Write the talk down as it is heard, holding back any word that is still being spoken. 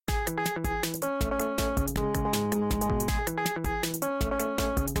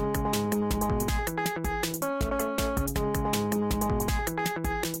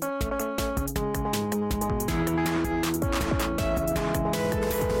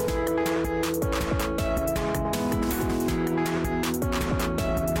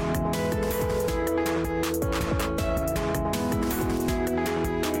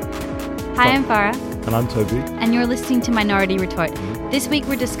Hi, I'm Farah. And I'm Toby. And you're listening to Minority Retort. This week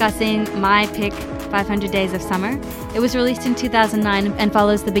we're discussing my pick, 500 Days of Summer. It was released in 2009 and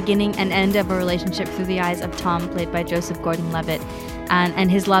follows the beginning and end of a relationship through the eyes of Tom, played by Joseph Gordon-Levitt,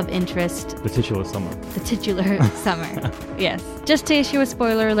 and his love interest. The titular Summer. The titular Summer, yes. Just to issue a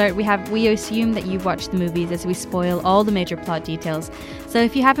spoiler alert, we assume that you've watched the movies as we spoil all the major plot details. So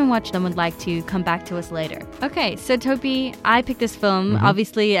if you haven't watched them and would like to, come back to us later. Okay, so Toby, I picked this film.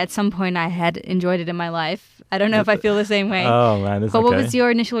 Obviously, at some point I had enjoyed it in my life. I don't know if I feel the same way. Oh, man, it's But okay. what was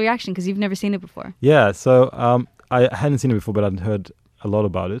your initial reaction? Because you've never seen it before. Yeah, so I hadn't seen it before, but I'd heard a lot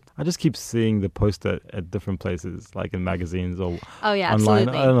about it. I just keep seeing the poster at different places, like in magazines or online.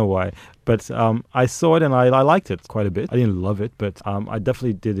 Absolutely. I don't know why. But I saw it and I liked it quite a bit. I didn't love it, but I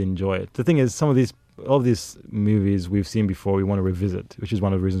definitely did enjoy it. The thing is, all of these movies we've seen before, we want to revisit, which is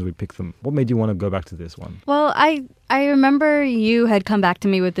one of the reasons we picked them. What made you want to go back to this one? Well, I remember you had come back to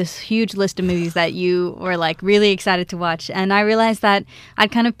me with this huge list of movies that you were like really excited to watch. And I realized that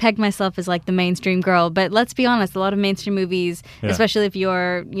I'd kind of pegged myself as like the mainstream girl. But let's be honest, a lot of mainstream movies, especially if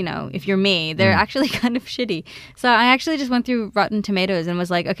you're me, they're actually kind of shitty. So I actually just went through Rotten Tomatoes and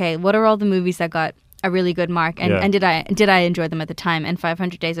was like, okay, what are all the movies that got a really good mark, and did I enjoy them at the time? And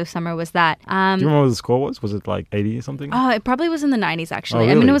 500 Days of Summer was that. Do you remember what the score was? Was it like 80 or something? Oh, it probably was in the 90s, actually. Oh,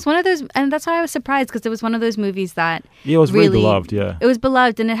 really? I mean, it was one of those, and that's why I was surprised, because it was one of those movies that it was really beloved, yeah. It was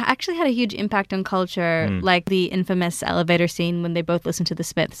beloved, and it actually had a huge impact on culture, like the infamous elevator scene when they both listen to the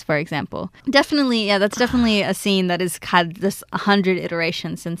Smiths, for example. Definitely, that's definitely a scene that has had this 100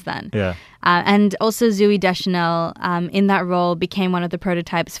 iterations since then. Yeah. And also Zooey Deschanel in that role became one of the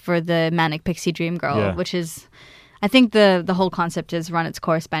prototypes for the Manic Pixie Dream Girl, which is, I think the whole concept has run its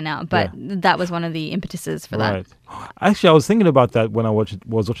course by now, but that was one of the impetuses for that. Actually, I was thinking about that when I was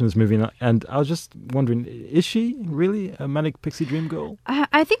watching this movie, and I was just wondering, is she really a Manic Pixie Dream Girl?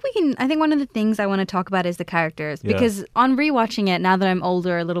 I think one of the things I want to talk about is the characters, because on rewatching it, now that I'm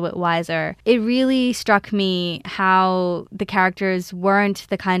older, a little bit wiser, it really struck me how the characters weren't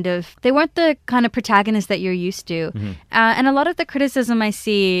the kind of protagonist that you're used to. And a lot of the criticism I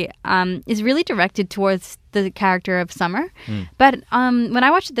see is really directed towards the character of Summer. But when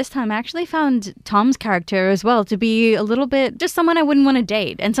I watched it this time, I actually found Tom's character as well to be a little bit just someone I wouldn't want to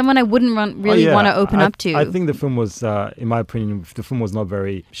date and someone I wouldn't really want to open up to. I think the film was, in my opinion, not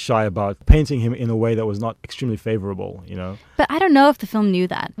very shy about painting him in a way that was not extremely favorable, you know? But I don't know if the film knew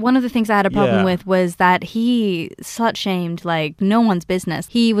that. One of the things I had a problem with was that he slut-shamed like no one's business.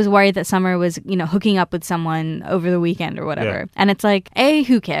 He was worried that Summer was, hooking up with someone over the weekend or whatever. Yeah. And it's like, A,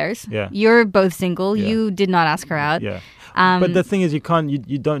 who cares? Yeah. You're both single. Yeah. You did not ask her out. Yeah. But the thing is, you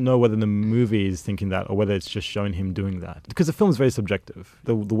don't know whether the movie is thinking that or whether it's just showing him doing that, because the film is very subjective.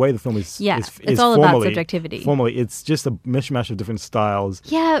 The way the film is, it's all about subjectivity. Formally, it's just a mishmash of different styles.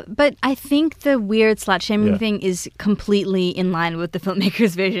 Yeah, but I think the weird slut shaming thing is completely in line with the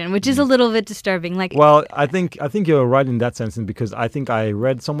filmmaker's vision, which is a little bit disturbing. Well, I think you're right in that sense, because I think I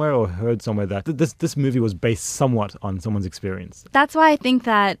read somewhere or heard somewhere that this movie was based somewhat on someone's experience. That's why I think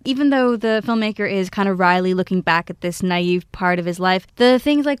that even though the filmmaker is kind of wryly looking back at this naive part of his life, the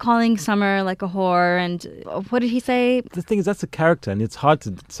things like calling Summer like a whore and what did he say? The thing is, that's a character, and it's hard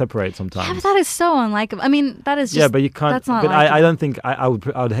to separate sometimes. Yeah, but that is so unlikable. I mean, that is just... Yeah, but you can't... That's not but I don't think... I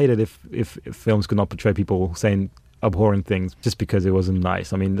would hate it if films could not portray people saying abhorrent things just because it wasn't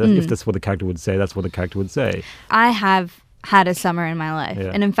nice. I mean, if that's what the character would say, that's what the character would say. I have had a Summer in my life.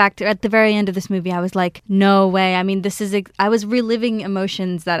 And in fact, at the very end of this movie, I was like, no way. I mean, I was reliving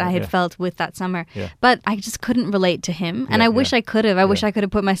emotions that I had felt with that Summer. Yeah. But I just couldn't relate to him. And I wish I could have. I wish I could have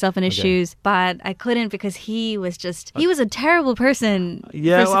put myself in his shoes, but I couldn't, because he was a terrible person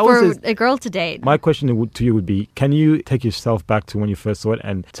for a girl to date. My question to you would be, can you take yourself back to when you first saw it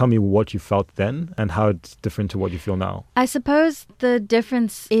and tell me what you felt then and how it's different to what you feel now? I suppose the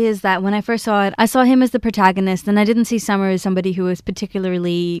difference is that when I first saw it, I saw him as the protagonist, and I didn't see Summer as somebody who was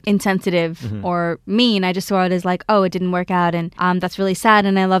particularly insensitive or mean. I just saw it as like, oh, it didn't work out, and that's really sad.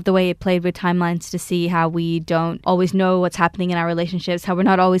 And I love the way it played with timelines to see how we don't always know what's happening in our relationships, how we're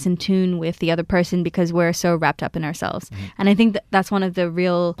not always in tune with the other person because we're so wrapped up in ourselves. And I think that's one of the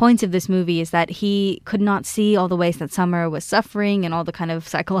real points of this movie, is that he could not see all the ways that Summer was suffering and all the kind of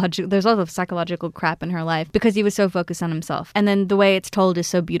there's all the psychological crap in her life, because he was so focused on himself. And then the way it's told is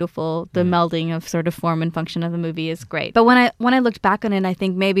so beautiful. The melding of sort of form and function of the movie is great. But But when I looked back on it, I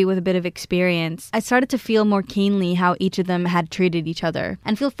think maybe with a bit of experience, I started to feel more keenly how each of them had treated each other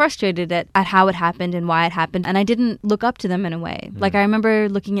and feel frustrated at how it happened and why it happened. And I didn't look up to them in a way. Like, I remember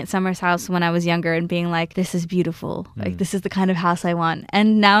looking at Summer's house when I was younger and being like, this is beautiful. Like, this is the kind of house I want.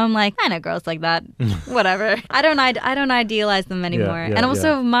 And now I'm like, I know girls like that. Whatever. I don't idealize them anymore. And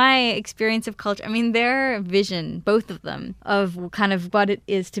also my experience of culture, I mean, their vision, both of them, of kind of what it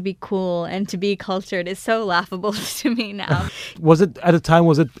is to be cool and to be cultured is so laughable to me now. Was it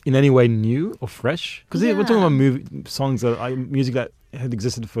in any way new or fresh? Because we're talking about music that had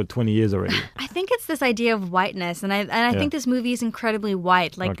existed for 20 years already. I think it's this idea of whiteness, and I think this movie is incredibly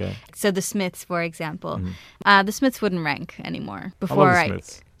white. Like, so the Smiths, for example, the Smiths wouldn't rank anymore. Before I love the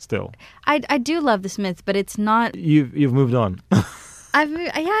Smiths still. I do love the Smiths, but it's not. You've moved on.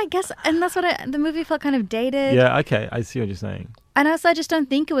 I guess, and that's what the movie felt kind of dated. Yeah, okay, I see what you're saying. And also, I just don't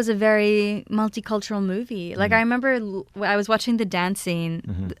think it was a very multicultural movie. Like, I remember I was watching the dance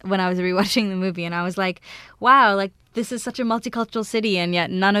scene when I was rewatching the movie, and I was like, wow, like, this is such a multicultural city, and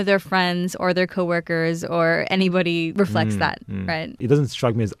yet none of their friends or their coworkers or anybody reflects that, right? It doesn't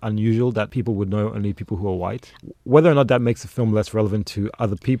strike me as unusual that people would know only people who are white. Whether or not that makes the film less relevant to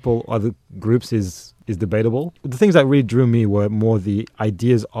other people, other groups is debatable. The things that really drew me were more the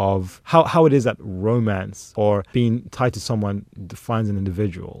ideas of how it is that romance or being tied to someone defines an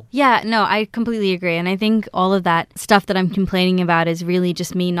individual. Yeah, no, I completely agree. And I think all of that stuff that I'm complaining about is really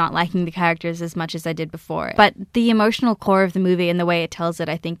just me not liking the characters as much as I did before. But the emotional core of the movie and the way it tells it,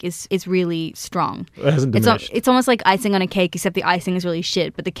 I think, is really strong. It hasn't diminished. It's almost like icing on a cake, except the icing is really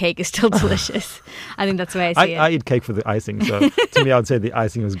shit, but the cake is still delicious. I think that's the way I see it. I eat cake for the icing, so to me, I would say the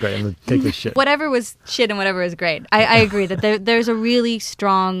icing was great and the cake was shit. Whatever was shit and whatever was great. I agree that there's a really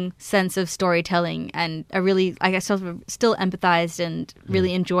strong sense of storytelling, and I still empathized and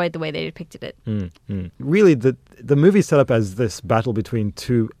really enjoyed the way they depicted it. Really, the movie is set up as this battle between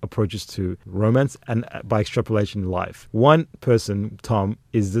two approaches to romance and, by extrapolation, life. One person, Tom,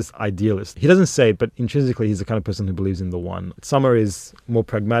 is this idealist. He doesn't say it, but intrinsically he's the kind of person who believes in the one. Summer is more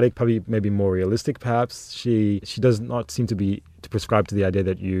pragmatic, probably maybe more realistic perhaps. She does not seem to prescribe to the idea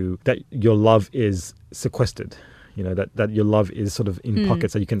that your love is sequestered. You know, that your love is sort of in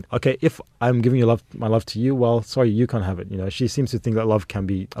pockets, so you can, okay, if I'm giving my love to you, well, sorry, you can't have it. You know, she seems to think that love can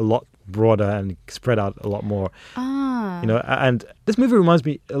be a lot broader and spread out a lot more. You know, and this movie reminds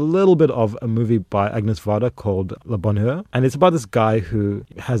me a little bit of a movie by Agnes Varda called Le Bonheur, and it's about this guy who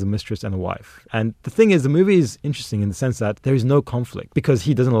has a mistress and a wife. And the thing is, the movie is interesting in the sense that there is no conflict because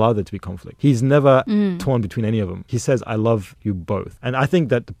he doesn't allow there to be conflict. He's never torn between any of them. He says, I love you both. And I think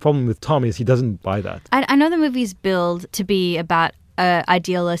that the problem with Tom is he doesn't buy that. I know the movie's billed to be about an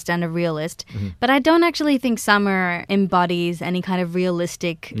idealist and a realist, but I don't actually think Summer embodies any kind of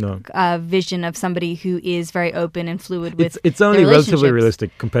realistic vision of somebody who is very open and fluid with it's only relatively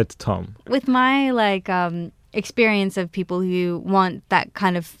realistic compared to Tom. With my experience of people who want that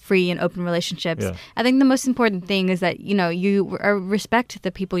kind of free and open relationships, I think the most important thing is that, you know, you respect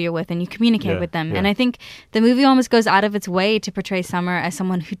the people you're with and you communicate with them. And I think the movie almost goes out of its way to portray Summer as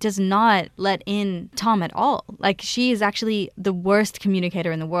someone who does not let in Tom at all. Like, she is actually the worst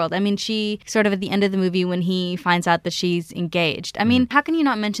communicator in the world. I mean, she sort of at the end of the movie when he finds out that she's engaged, I mean, how can you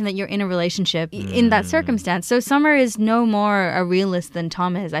not mention that you're in a relationship in that circumstance? So Summer is no more a realist than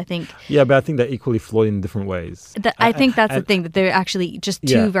Tom is, I think. Yeah, but I think they're equally flawed in different ways. I think that's the thing, that they're actually just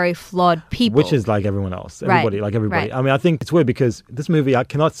two very flawed people. Which is like everyone else. Everybody. Right. I mean, I think it's weird because this movie, I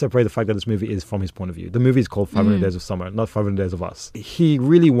cannot separate the fact that this movie is from his point of view. The movie is called 500 Days of Summer, not 500 Days of Us. He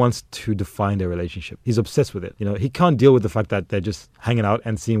really wants to define their relationship. He's obsessed with it. You know, he can't deal with the fact that they're just hanging out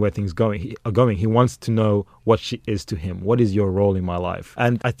and seeing where things are going. He wants to know what she is to him. What is your role in my life?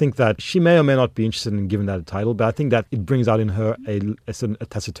 And I think that she may or may not be interested in giving that a title, but I think that it brings out in her a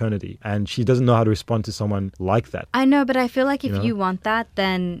taciturnity, and she doesn't know how to respond to someone like that. I know, but I feel like if you want that,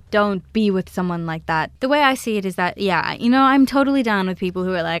 then don't be with someone like that. The way I see it is that, I'm totally down with people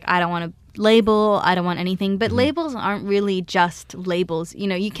who are like, I don't want to label, I don't want anything, but labels aren't really just labels. You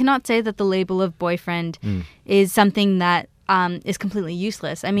know, you cannot say that the label of boyfriend is something that is completely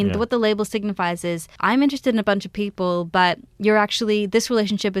useless. I mean, what the label signifies is, I'm interested in a bunch of people, but this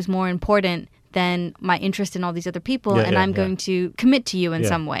relationship is more important than my interest in all these other people, and I'm going to commit to you in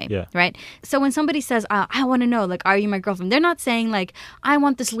some way, right? So when somebody says, I want to know, like, are you my girlfriend? They're not saying, like, I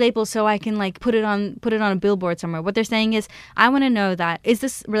want this label so I can, like, put it on a billboard somewhere. What they're saying is, I want to know that, is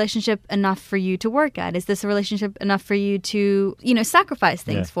this relationship enough for you to work at? Is this a relationship enough for you to, sacrifice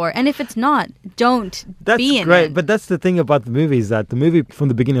things for? And if it's not, don't be in it. That's great, but that's the thing about the movie, is that the movie, from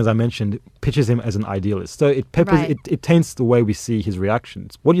the beginning, as I mentioned, pitches him as an idealist. So it taints the way we see his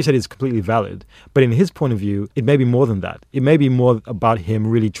reactions. What you said is completely valid. sad. But in his point of view, it may be more than that. It may be more about him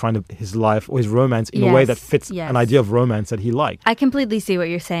really trying to his life or his romance in a way that fits an idea of romance that he liked. I completely see what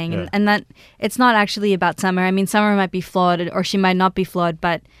you're saying, and that it's not actually about Summer. I mean, Summer might be flawed, or she might not be flawed,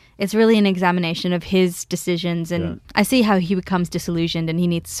 but it's really an examination of his decisions, and I see how he becomes disillusioned and he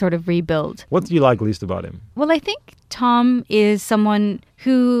needs to sort of rebuild. What do you like least about him? Well, I think Tom is someone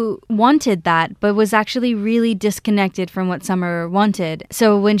who wanted that, but was actually really disconnected from what Summer wanted.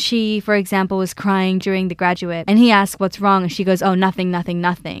 So when she, for example, was crying during The Graduate, and he asked what's wrong, and she goes, oh, nothing, nothing,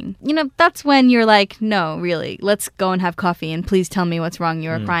 nothing. You know, that's when you're like, no, really, let's go and have coffee, and please tell me what's wrong,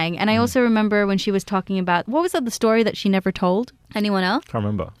 you're crying. And I also remember when she was talking about, what was that, the story that she never told? Anyone else? Can't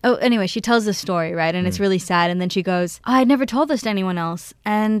remember. Oh, anyway, she tells the story, right? And it's really sad. And then she goes, oh, I never told this to anyone else.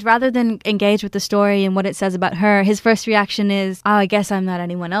 And rather than engage with the story and what it says about her, his first reaction is, oh, I guess I'm not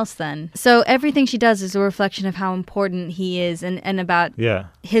anyone else then. So everything she does is a reflection of how important he is and about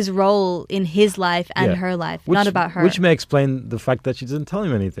his role in his life and her life, not about her. Which may explain the fact that she doesn't tell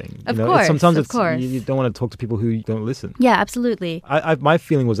him anything. Of course. Sometimes you don't want to talk to people who don't listen. Yeah, absolutely. My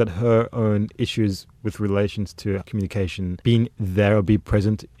feeling was that her own issues with relations to communication, being there or be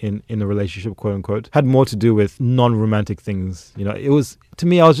present in a relationship, quote unquote, had more to do with non-romantic things. You know, it was, to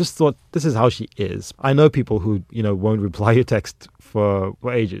me, I was just thought, this is how she is. I know people who, you know, won't reply your text for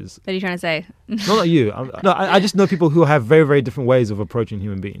ages. What are you trying to say? No, not you. I just know people who have very, very different ways of approaching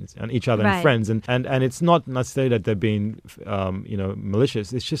human beings and each other and friends. And it's not necessarily that they're being,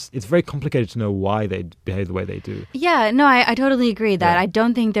 malicious. It's just, it's very complicated to know why they behave the way they do. Yeah, no, I totally agree that. I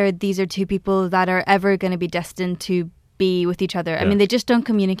don't think these are two people that are ever going to be destined to be with each other. I mean, they just don't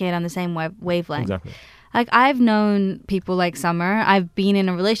communicate on the same wavelength. Exactly. Like, I've known people like Summer. I've been in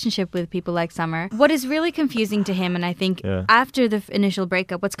a relationship with people like Summer. What is really confusing to him, and I think after the initial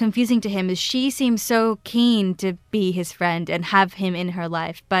breakup, what's confusing to him is she seems so keen to be his friend and have him in her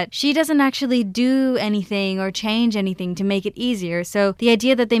life, but she doesn't actually do anything or change anything to make it easier. So the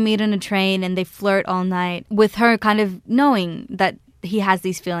idea that they meet on a train and they flirt all night with her kind of knowing that he has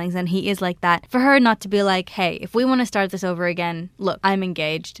these feelings and he is like that. For her not to be like, hey, if we want to start this over again, look, I'm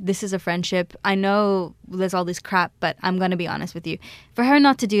engaged. This is a friendship. I know there's all this crap, but I'm going to be honest with you. For her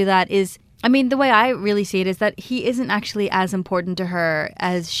not to do that is, I mean, the way I really see it is that he isn't actually as important to her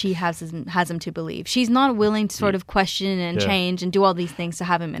as she has him to believe. She's not willing to sort of question and change and do all these things to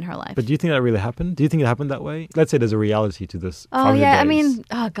have him in her life. But do you think that really happened? Do you think it happened that way? Let's say there's a reality to this. Oh, yeah. I mean,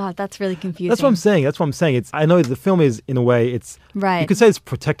 oh, God, that's really confusing. That's what I'm saying. I know the film is, in a way, it's... Right. You could say it's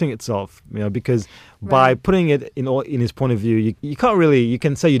protecting itself, you know, because by putting it in his point of view, you can't really... You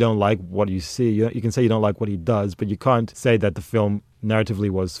can say you don't like what you see. You can say you don't like what he does, but you can't say that the film narratively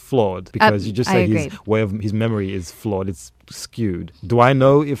was flawed because you just say his memory is flawed. It's skewed. Do I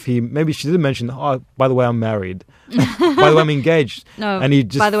know if maybe she didn't mention, oh, by the way, I'm married. By the way, I'm engaged. No, and he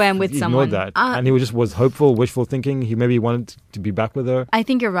just by the way, I'm with someone. That. And he was hopeful, wishful thinking. He maybe wanted to be back with her. I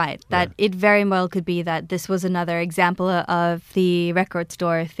think you're right. That it very well could be that this was another example of the record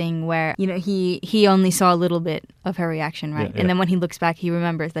store thing where, you know, he only saw a little bit of her reaction, right? And then when he looks back, he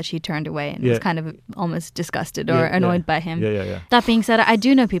remembers that she turned away and was kind of almost disgusted or annoyed by him. That being said, I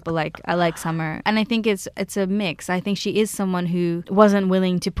do know people like Summer, and I think it's a mix. I think she is someone who wasn't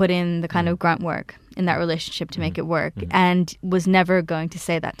willing to put in the kind of grunt work in that relationship to make it work and was never going to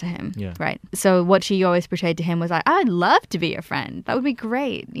say that to him, right? So what she always portrayed to him was like, I'd love to be your friend. That would be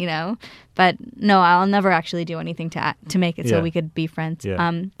great, you know? But no, I'll never actually do anything to make it so we could be friends.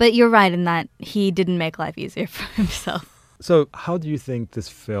 But you're right in that he didn't make life easier for himself. So how do you think this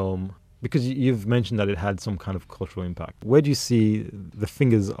film... Because you've mentioned that it had some kind of cultural impact. Where do you see the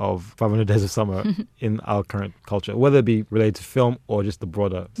fingers of 500 Days of Summer in our current culture, whether it be related to film or just the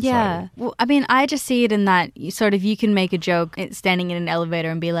broader society? Yeah. Well, I mean, I just see it in that you can make a joke standing in an elevator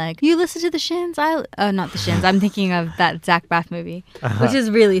and be like, you listen to the Shins? Not the Shins. I'm thinking of that Zach Braff movie, which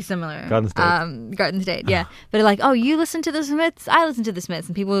is really similar. Garden State. Garden State, yeah. But like, oh, you listen to the Smiths? I listen to the Smiths.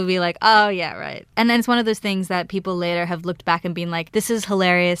 And people will be like, oh, yeah, right. And then it's one of those things that people later have looked back and been like, this is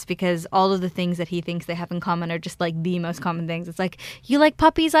hilarious because all of the things that he thinks they have in common are just like the most common things. It's like, you like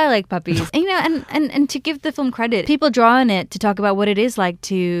puppies, I like puppies. And, you know, and to give the film credit, people draw on it to talk about what it is like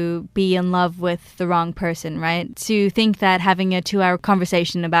to be in love with the wrong person, right? To think that having a 2-hour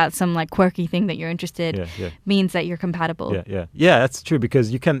conversation about some like quirky thing that you're interested means that you're compatible. Yeah, that's true,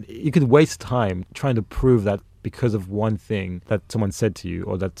 because you could waste time trying to prove that because of one thing that someone said to you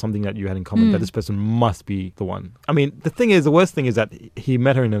or that something that you had in common, that this person must be the one. I mean, the worst thing is that he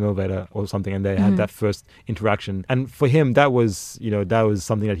met her in an elevator or something and they had that first interaction. And for him, that was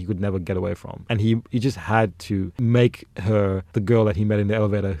something that he could never get away from. And he just had to make her the girl that he met in the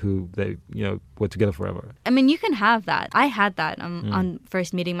elevator who they, were together forever. I mean, you can have that. I had that on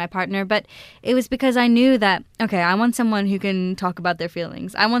first meeting my partner, but it was because I knew that, okay, I want someone who can talk about their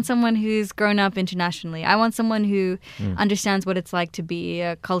feelings. I want someone who's grown up internationally. I want someone who understands what it's like to be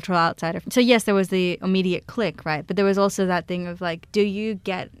a cultural outsider. So yes, there was the immediate click, right? But there was also that thing of like, do you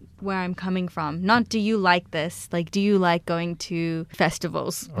get where I'm coming from? Not do you like this? Like, do you like going to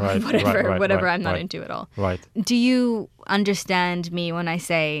festivals? Right, whatever I'm not into at all. Right. Do you understand me when I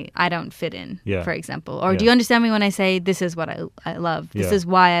say I don't fit in, for example? Or Yeah. do you understand me when I say this is what I love? This Yeah. is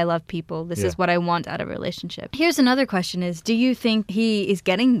why I love people. This Yeah. is what I want out of a relationship. Here's another question is, do you think he is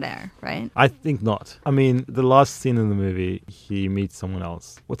getting there, right? I think not. I mean, the last scene in the movie, he meets someone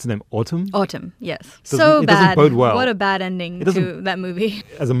else. What's his name? Autumn? Autumn, yes. It So doesn't bad. bode well. What a bad ending It to doesn't- that movie.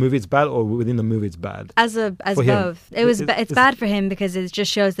 As a movie, it's bad, or within the movie, it's bad? As For him. both. It's It's- bad for him because it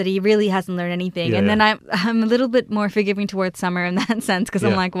just shows that he really hasn't learned anything. Yeah, and then yeah. I'm a little bit more forgiving towards Summer in that sense because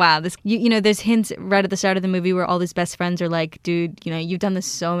I'm Yeah. like, wow, this there's hints right at the start of the movie where all his best friends are like, dude, you've done this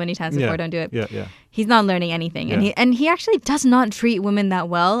so many times before, don't do it. Yeah, yeah. He's not learning anything. Yeah. And he actually does not treat women that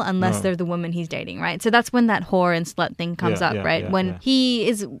well unless No. they're the woman he's dating, right? So that's when that whore and slut thing comes Yeah, up, yeah, right? yeah, when yeah. he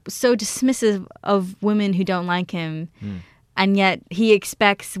is so dismissive of women who don't like him. And yet he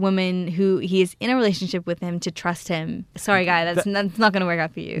expects women who he is in a relationship with him to trust him. Sorry, guy, that's not going to work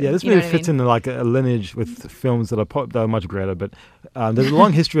out for you. Yeah, this You know movie what I fits mean? in like a lineage with films that are much greater. But there's a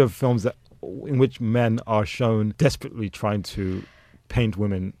long history of films in which men are shown desperately trying to paint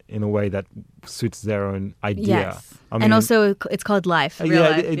women in a way that suits their own idea. Yes. I mean, and also it's called life. Real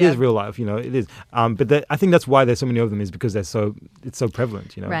life. It is real life. It is. But I think that's why there's so many of them, is because it's so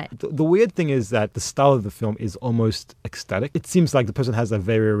prevalent. Right. The weird thing is that the style of the film is almost ecstatic. It seems like the person has a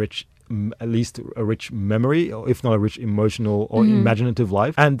very rich, at least a rich memory, or if not a rich emotional or imaginative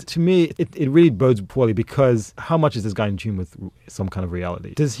life. And to me, it really bodes poorly, because how much is this guy in tune with some kind of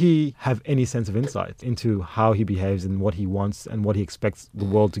reality? Does he have any sense of insight into how he behaves and what he wants and what he expects the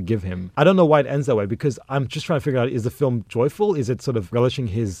world to give him? I don't know why it ends that way, because I'm just trying to figure out, is the film joyful? Is it sort of relishing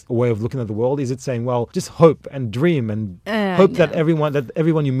his way of looking at the world? Is it saying, well, just hope and dream and hope that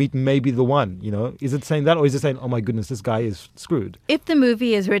everyone you meet may be the one? Is it saying that, or is it saying, oh my goodness, this guy is screwed? If the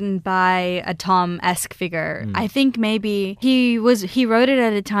movie is written by a Tom-esque figure, I think maybe he wrote it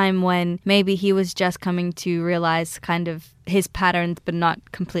at a time when maybe he was just coming to realize kind of his patterns, but not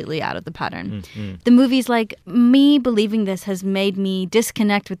completely out of the pattern. The movie's like, me believing this has made me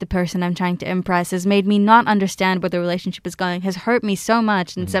disconnect with the person I'm trying to impress, has made me not understand where the relationship is going, has hurt me so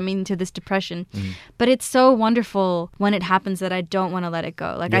much and sent me into this depression. But it's so wonderful when it happens that I don't want to let it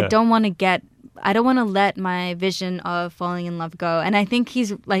go. Like, I don't want to let my vision of falling in love go. And I think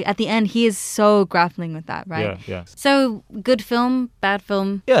he's like, at the end, he is so grappling with that, right? Yeah. So, good film, bad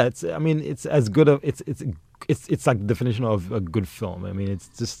film. Yeah, it's as good it's like the definition of a good film. I mean, it's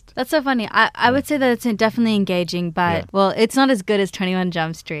just... That's so funny. I would say that it's definitely engaging, but, well, it's not as good as 21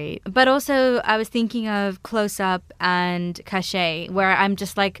 Jump Street. But also, I was thinking of Close Up and Cachet, where I'm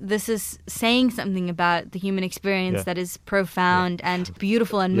just like, this is saying something about the human experience that is profound and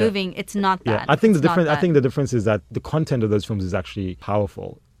beautiful and moving. It's not that. Yeah, I think It's not that. I think the difference is that the content of those films is actually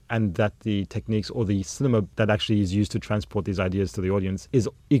powerful, and that the techniques or the cinema that actually is used to transport these ideas to the audience is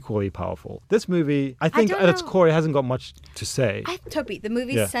equally powerful. This movie, I think at its core, it hasn't got much to say. Toby, the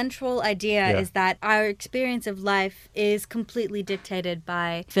movie's central idea is that our experience of life is completely dictated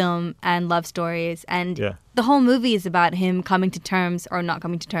by film and love stories, and the whole movie is about him coming to terms, or not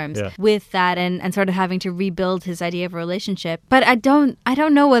coming to terms, with that, and sort of having to rebuild his idea of a relationship. But I don't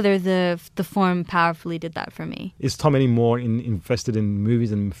know whether the form powerfully did that for me. Is Tom any more invested in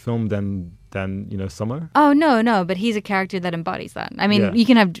movies and film than Summer? Oh no, but he's a character that embodies that. I mean, you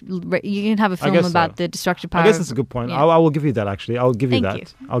can have a film about the destructive power. I guess that's a good point. Yeah. I will give you that. Actually, I'll give you Thank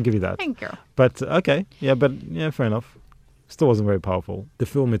that. you. I'll give you that. Thank you. But okay, fair enough. Still wasn't very powerful. The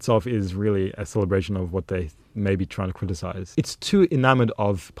film itself is really a celebration of what they may be trying to criticize. It's too enamored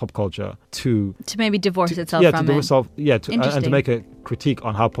of pop culture to maybe divorce itself from it. And to make a critique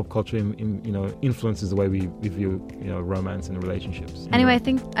on how pop culture influences the way we view romance and relationships. Anyway, I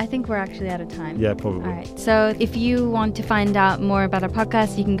think we're actually out of time. Yeah, probably. All right. So if you want to find out more about our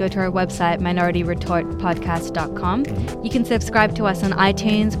podcast, you can go to our website, minorityretortpodcast.com. You can subscribe to us on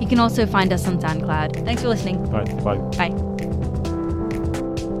iTunes. You can also find us on SoundCloud. Thanks for listening. All right, bye. Bye.